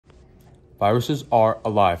Viruses are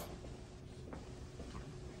alive.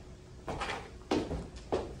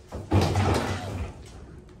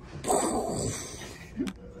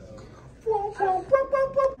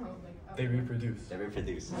 They reproduce. They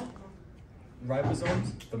reproduce.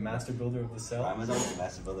 Ribosomes, the master builder of the cell. Ribosomes, the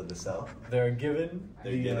master builder of the cell. They're given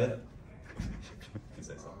They're given. You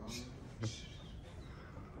say so.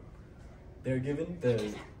 They're given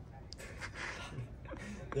the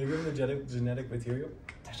genetic material,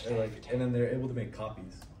 and then they're able to make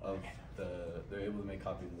copies of the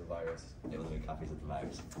virus. They're able to make copies of the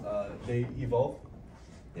virus. They evolve.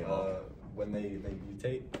 They evolve. When they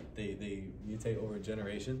mutate, they mutate over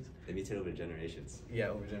generations. They mutate over generations. Yeah,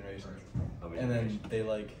 over generations. Over and generations. then they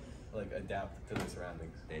like adapt to their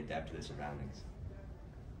surroundings. They adapt to their surroundings.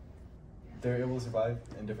 They're able to survive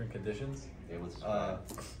in different conditions. They're able to survive.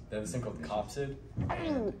 They have this thing called COPSID,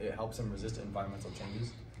 and it helps them resist environmental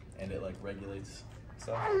changes, and it regulates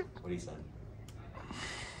stuff. What do you say?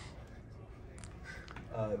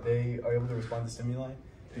 They are able to respond to stimuli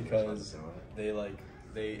because they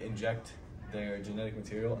inject their genetic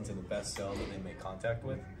material into the best cell that they make contact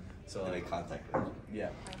with. So They make contact with.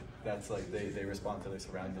 yeah, that's they respond to their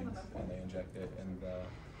surroundings and they inject it, and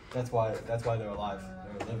that's why they're alive.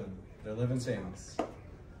 They're living things.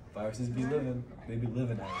 Viruses be living. They be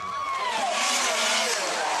living out here.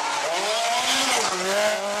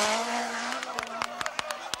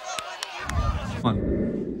 Fun.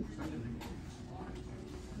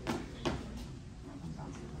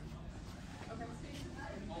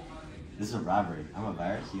 This is a robbery. I'm a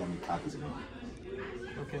virus. You got me copies of me.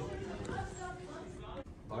 Okay.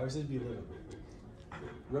 Viruses be living.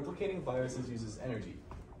 Replicating viruses uses energy,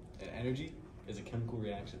 and energy is a chemical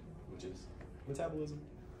reaction, which is metabolism.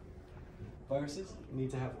 Viruses need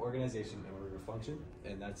to have organization in order to function,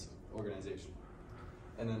 and that's organization.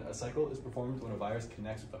 And then a cycle is performed when a virus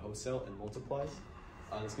connects with the host cell and multiplies.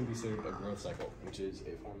 This can be considered a growth cycle, which is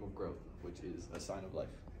a form of growth, which is a sign of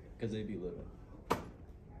life, because they be living.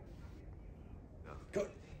 Good.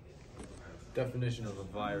 Definition of a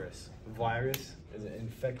virus. A virus is an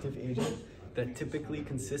infective agent that typically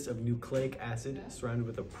consists of nucleic acid surrounded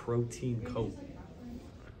with a protein coat.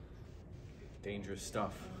 Dangerous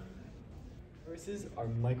stuff. Viruses are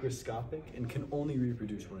microscopic and can only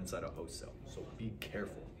reproduce when inside a host cell, so be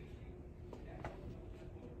careful.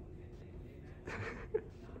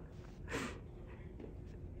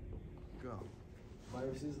 Go.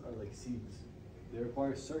 Viruses are like seeds. They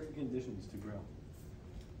require certain conditions to grow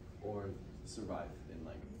or survive and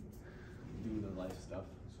do the life stuff.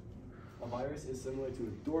 A virus is similar to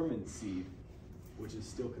a dormant seed, which is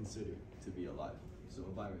still considered to be alive. So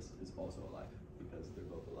a virus is also alive because they're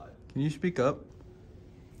both alive. Can you speak up?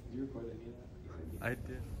 Did you record any of that? I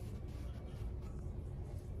did.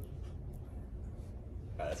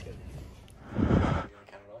 Alright, that's good. You want to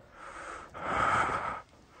count it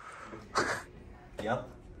off? Yep.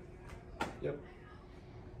 Yep.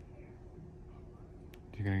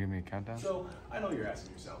 You gonna give me a countdown? So, I know you're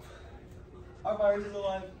asking yourself, are viruses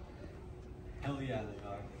alive? Hell yeah, they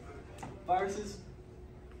are. Viruses,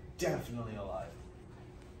 definitely alive.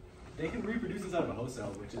 They can reproduce inside of a host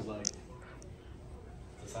cell, which is it's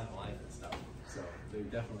a sign of life and stuff. So, they're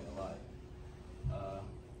definitely alive.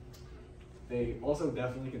 They also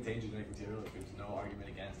definitely contain genetic material. There's no argument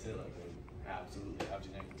against it. They absolutely have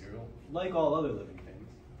genetic material, like all other living things.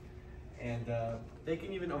 And they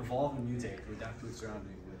can even evolve and mutate to adapt to its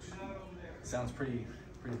surroundings, which sounds pretty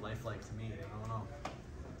lifelike to me. I don't know.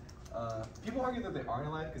 People argue that they aren't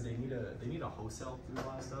alive because they need a host cell to do a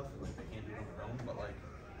lot of stuff, and they can't do it on their own. But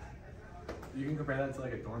you can compare that to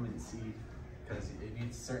a dormant seed because it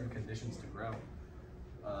needs certain conditions to grow.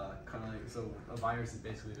 So a virus is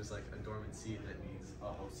basically just like a dormant seed that needs a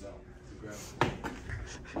host cell to grow.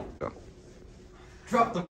 Go. Drop the